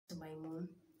to my mom.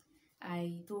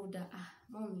 I told her,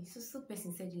 mommy, so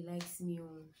person said he likes me,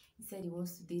 he said he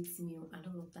wants to date me, and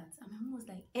all of that. And my mom was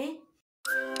like, eh?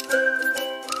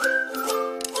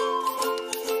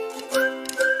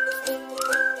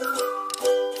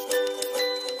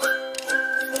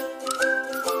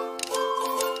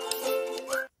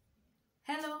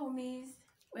 Hello, homies.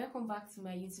 Welcome back to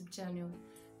my YouTube channel.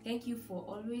 Thank you for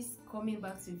always coming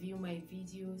back to view my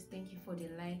videos. Thank you for the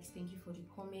likes. Thank you for the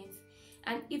comments.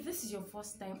 And if this is your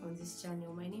first time on this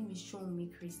channel, my name is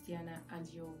Shomi Christiana and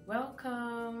you're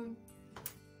welcome.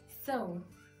 So,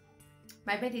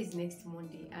 my birthday is next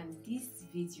Monday and this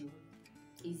video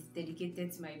is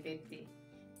dedicated to my birthday.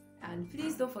 And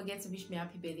please don't forget to wish me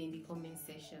happy birthday in the comment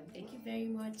section. Thank you very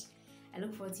much. I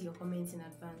look forward to your comments in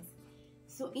advance.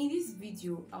 So in this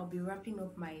video, I'll be wrapping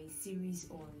up my series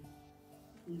on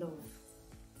love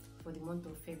for the month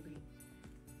of February.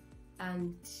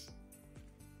 And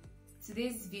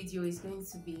today's video is going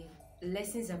to be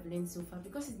lessons I've learned so far.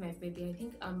 Because it's my birthday, I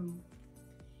think I'm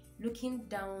looking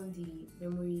down the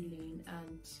memory lane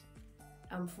and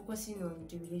I'm focusing on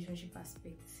the relationship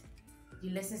aspect,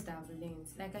 the lessons that I've learned.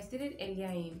 Like I stated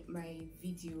earlier in my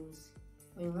videos,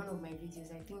 or in one of my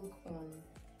videos, I think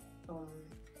on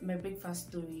my breakfast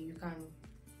story, you can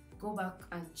go back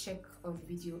and check on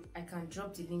the video. I can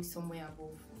drop the link somewhere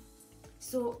above.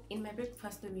 So in my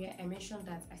breakfast story, I mentioned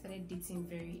that I started dating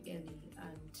very early,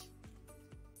 and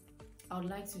I would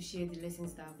like to share the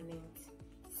lessons that I've learned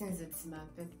since it's my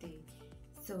birthday.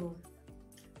 So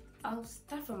I'll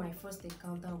start from my first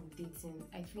encounter with dating.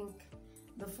 I think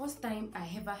the first time I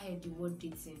ever heard the word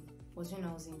dating was when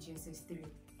I was in SS1,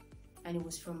 and it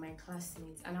was from my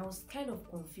classmates, and I was kind of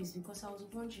confused because I was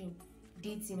wondering,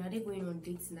 dating, are they going on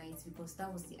date nights? Because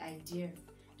that was the idea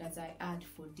that I had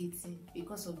for dating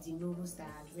because of the novels that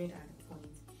I had read at the point.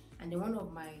 And then one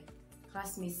of my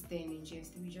classmates then in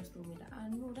GS3 just told me that,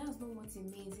 no, that's not what it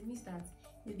means. It means that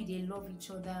maybe they love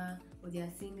each other or they are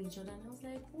seeing each other. And I was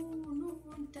like, oh, no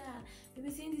wonder. They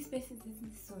were saying this person is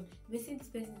dating this one. They were saying this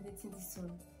person is dating this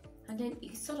one. And then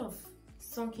it sort of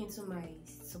sunk into my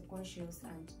subconscious,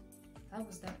 and that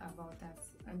was that about that.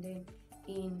 And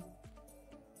then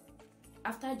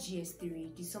after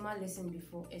GS3, the summer lesson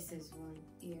before SS1,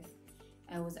 yes,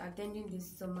 I was attending this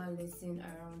summer lesson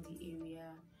around the area,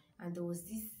 and there was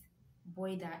this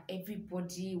boy that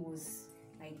everybody was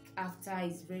like after.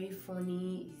 He's very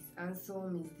funny, he's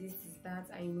handsome, he's this, is that,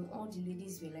 and you know, all the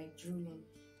ladies were like drooling.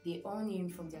 They all knew him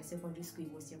from their secondary school.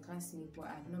 He was your classmate, but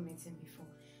I had not met him before.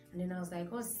 And then I was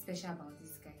like, what's special about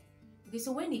this guy? Okay,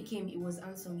 so when he came, he was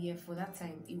handsome. Yeah, for that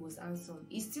time, he was handsome.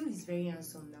 He still is very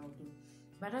handsome now, though.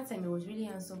 By that time, he was really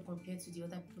handsome compared to the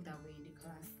other people that were in the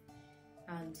class.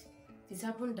 And it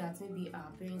happened that maybe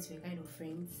our parents were kind of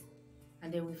friends,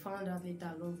 and then we found out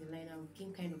later along the line and we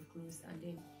became kind of close. And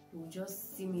then he would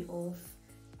just see me off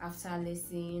after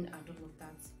lesson and all of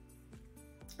that.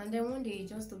 And then one day he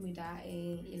just told me that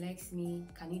he likes me,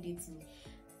 can he date me?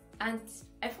 And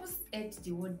I first heard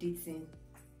the word dating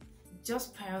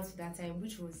just prior to that time,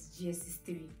 which was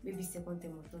GS3, maybe second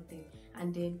term or third term.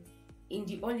 And then in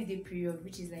the holiday period,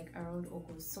 which is like around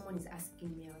August, someone is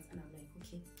asking me out, and I'm like,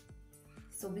 okay.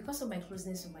 So because of my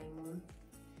closeness with my mom,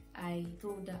 I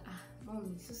told her,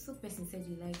 mommy, so person said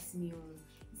he likes me,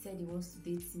 he said he wants to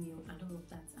date me, and all of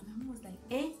that. And my mom was like,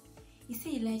 eh? He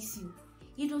said he likes you.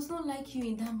 He does not like you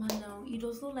in that manner. He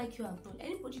does not like you at all.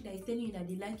 Anybody that is telling you that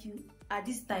they like you at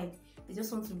this time, they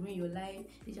just want to ruin your life,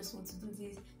 they just want to do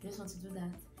this, they just want to do that.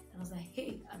 And I was like,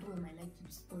 hey, I don't want my life to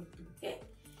be spoiled. Hey,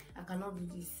 I cannot do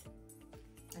this.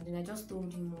 And then I just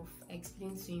told him off. I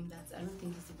explained to him that I don't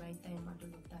think it's the right time and all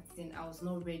of that. Then I was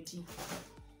not ready.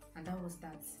 And that was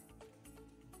that.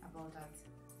 About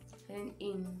that. And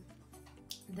in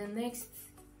the next,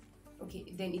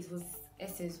 okay, then it was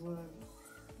SS1.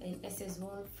 And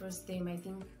SS1 first time, I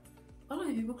think all of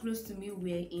the people close to me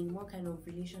were in one kind of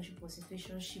relationship or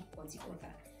situationship or the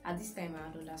other. At this time, I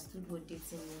had understood what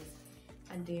dating was.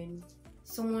 And then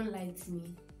someone liked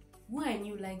me, who I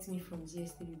knew liked me from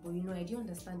GS3, but you know, I didn't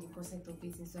understand the concept of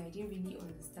dating, so I didn't really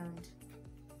understand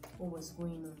what was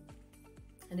going on.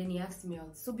 And then he asked me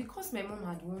out. So because my mom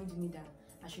had warned me that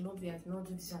I should not do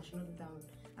this, I should not do that one,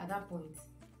 at that point,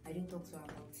 I didn't talk to her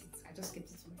about it. I just kept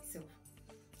it to myself.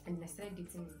 And then I started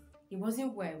dating him. It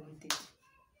wasn't what I wanted.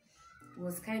 It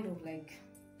was kind of like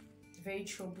very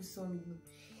troublesome, you know.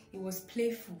 It was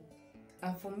playful.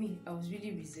 And for me, I was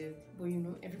really reserved. But you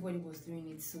know, everybody was doing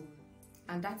it, so.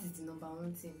 And that is the number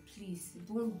one thing. Please,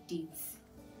 don't date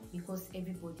because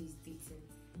everybody is dating.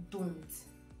 Don't.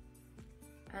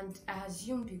 And I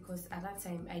assumed because at that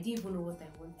time, I didn't even know what I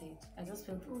wanted. I just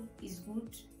felt, oh, he's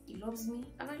good, he loves me,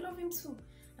 and I love him too.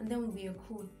 and then we were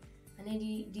cool. And then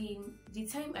the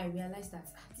time I realized that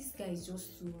this guy is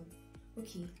just too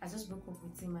okay, I just broke up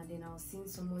with him, and then I was seeing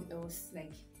someone else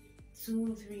like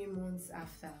 2-3 months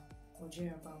after or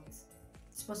thereabouts.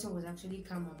 This person was actually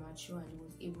calm and mature, and he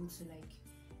was able to like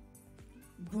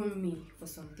groom me for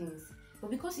some things.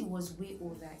 But because he was way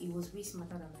older, he was way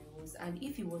smarter than I was, and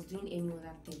if he was doing any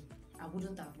other thing, I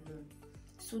wouldn't have known.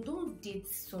 So don't date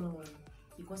someone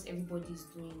because everybody is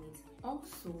doing it.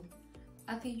 Also,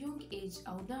 at a young age,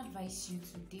 I would not advise you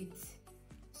to date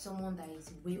someone that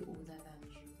is way older than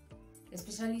you,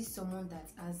 especially someone that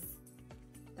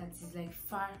is like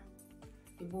far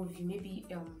above you. Maybe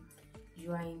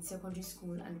you are in secondary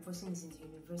school and the person is in the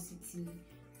university,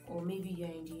 or maybe you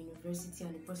are in the university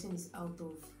and the person is out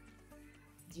of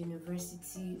the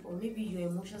university, or maybe your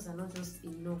emotions are not just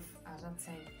enough at that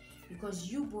time,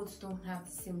 because you both don't have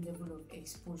the same level of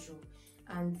exposure,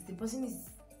 and the person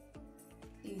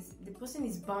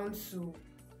is bound to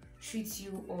treat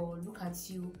you or look at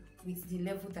you with the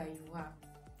level that you are.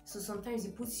 So sometimes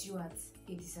it puts you at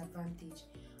a disadvantage.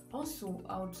 Also,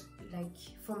 I would like,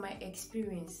 from my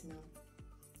experience now,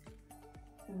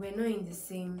 we're not in the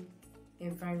same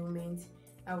environment.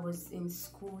 I was in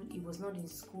school, he was not in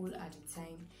school at the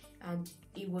time, and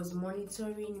he was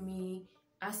monitoring me,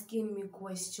 asking me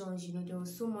questions. You know, there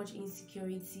was so much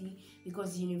insecurity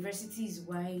because the university is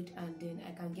wide, and then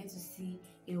I can get to see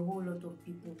a whole lot of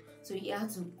people. So I had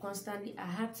to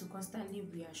constantly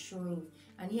reassure him,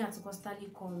 and he had to constantly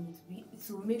call me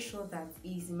to make sure that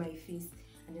he's in my face,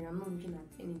 and then I'm not looking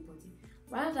at anybody.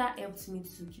 While that helped me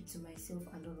to keep to myself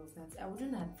and all of that, I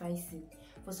wouldn't advise it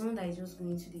for someone that is just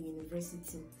going to the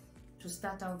university to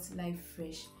start out life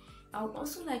fresh. I would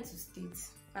also like to state,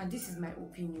 and this is my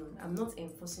opinion, I'm not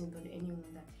enforcing it on anyone,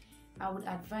 that I would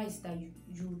advise that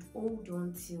you'd hold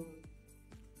on till,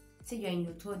 say you're in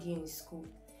your 3rd year in school,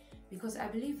 because I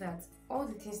believe that all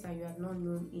the things that you have not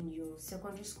known in your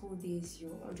secondary school days,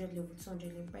 your 100 level, 200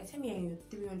 level, by the time you're in your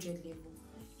 300 level,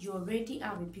 you already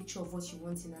have a picture of what you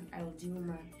want in an ideal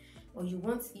man, or you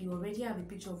already have a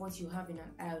picture of what you have in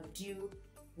an ideal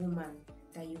woman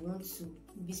that you want to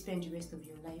maybe spend the rest of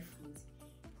your life with.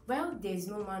 While there is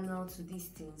no manual to these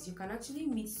things, you can actually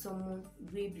meet someone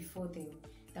way before them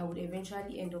that would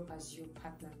eventually end up as your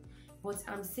partner. But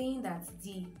I'm saying that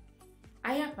the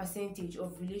higher percentage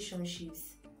of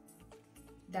relationships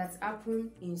that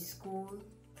happen in school,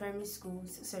 secondary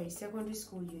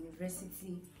school,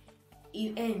 university,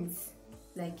 it ends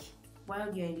like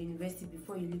while you're in the university,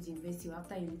 before you leave the university, or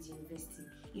after you leave the university.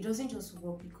 It doesn't just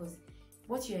work, because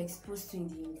what you're exposed to in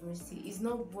the university is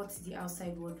not what the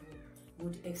outside world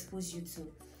would expose you to.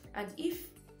 And if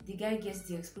the guy gets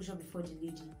the exposure before the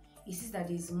lady, he sees that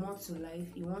there's more to life,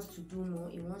 he wants to do more,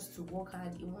 he wants to work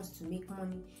hard, he wants to make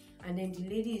money, and then the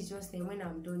lady is just there, when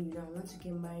I'm done, I want to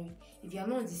get married. If you're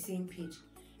not on the same page,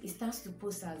 it starts to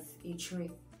pose as a threat.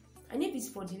 And if it's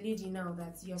for the lady now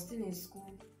that you're still in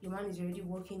school, your man is already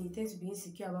working, he tends to be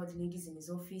insecure about the ladies in his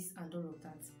office and all of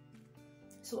that.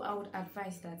 So I would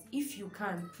advise that if you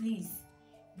can, please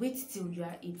wait till you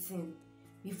are 18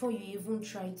 before you even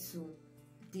try to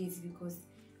date, because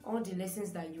all the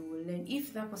lessons that you will learn,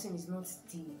 if that person is not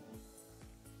the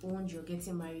one you're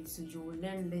getting married to, you will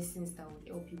learn lessons that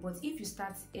will help you. But if you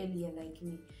start earlier like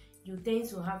me, you tend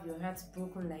to have your heart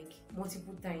broken like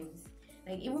multiple times.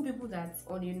 Like, even people that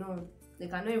on they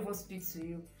cannot even speak to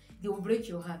you, they will break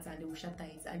your heart and they will shatter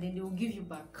it, and then they will give you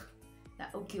back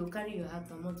that, okay, we'll carry your heart,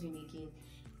 I'm not doing it again.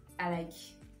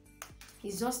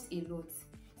 It's just a lot.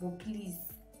 But please,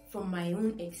 from my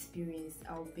own experience,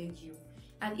 I'll beg you,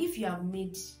 and if you have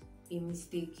made a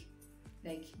mistake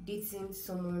like dating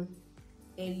someone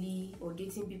early or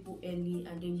dating people early,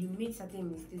 and then you made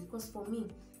certain mistakes, because for me,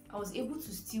 I was able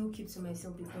to still keep to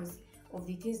myself because of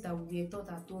the things that we were taught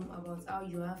at home about how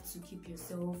you have to keep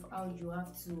yourself, how you have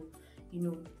to,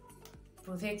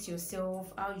 protect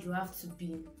yourself, how you have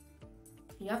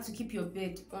to keep your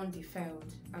bed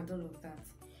undefiled and all of that.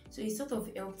 So it sort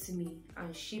of helped me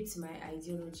and shaped my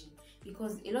ideology,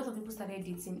 because a lot of people started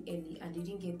dating early and they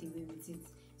didn't get away with it.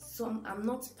 Some, I'm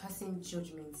not passing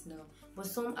judgments now, but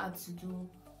some had to do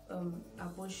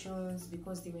abortions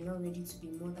because they were not ready to be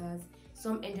mothers.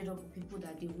 Some ended up with people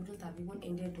that they wouldn't have even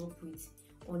ended up with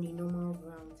on a normal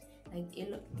ground.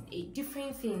 Like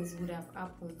different things would have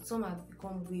happened. Some had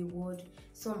become wayward,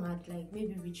 some had like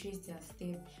maybe retraced their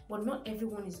step, but not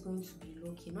everyone is going to be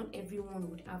lucky. Not everyone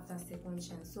would have that second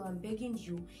chance. So I'm begging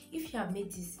you, if you have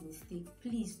made this mistake,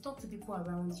 please talk to people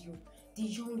around you, the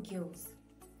young girls.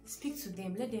 Speak to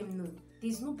them, let them know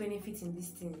there's no benefit in these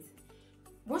things.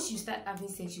 Once you start having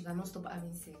sex, you cannot stop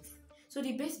having sex. So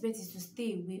the best bet is to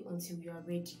stay away until you are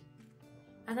ready.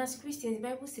 And as Christians, the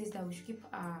Bible says that we should keep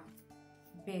our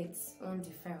beds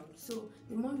undefiled. So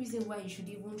the more reason why you should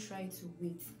even try to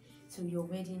wait till your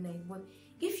wedding night. But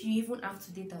if you even have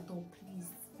to date at all, please,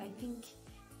 I think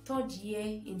third year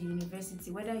in the university,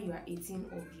 whether you are 18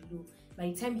 or below,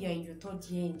 by the time you are in your third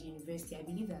year in the university, I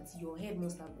believe that your head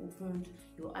must have opened,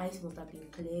 your eyes must have been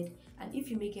cleared, and if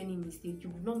you make any mistake, you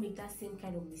will not make that same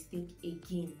kind of mistake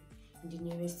again in the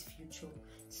nearest future.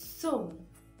 So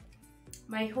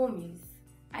my homies,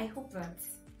 I hope that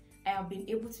I have been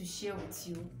able to share with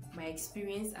you my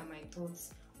experience and my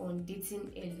thoughts on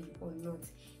dating early or not.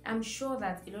 I'm sure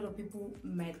that a lot of people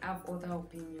might have other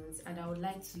opinions, and I would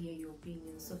like to hear your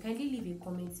opinions. So kindly leave a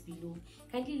comment below.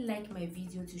 Kindly like my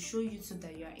video to show YouTube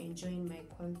that you are enjoying my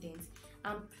content.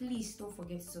 And please don't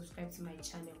forget to subscribe to my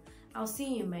channel. I'll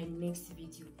see you in my next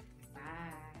video.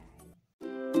 Bye.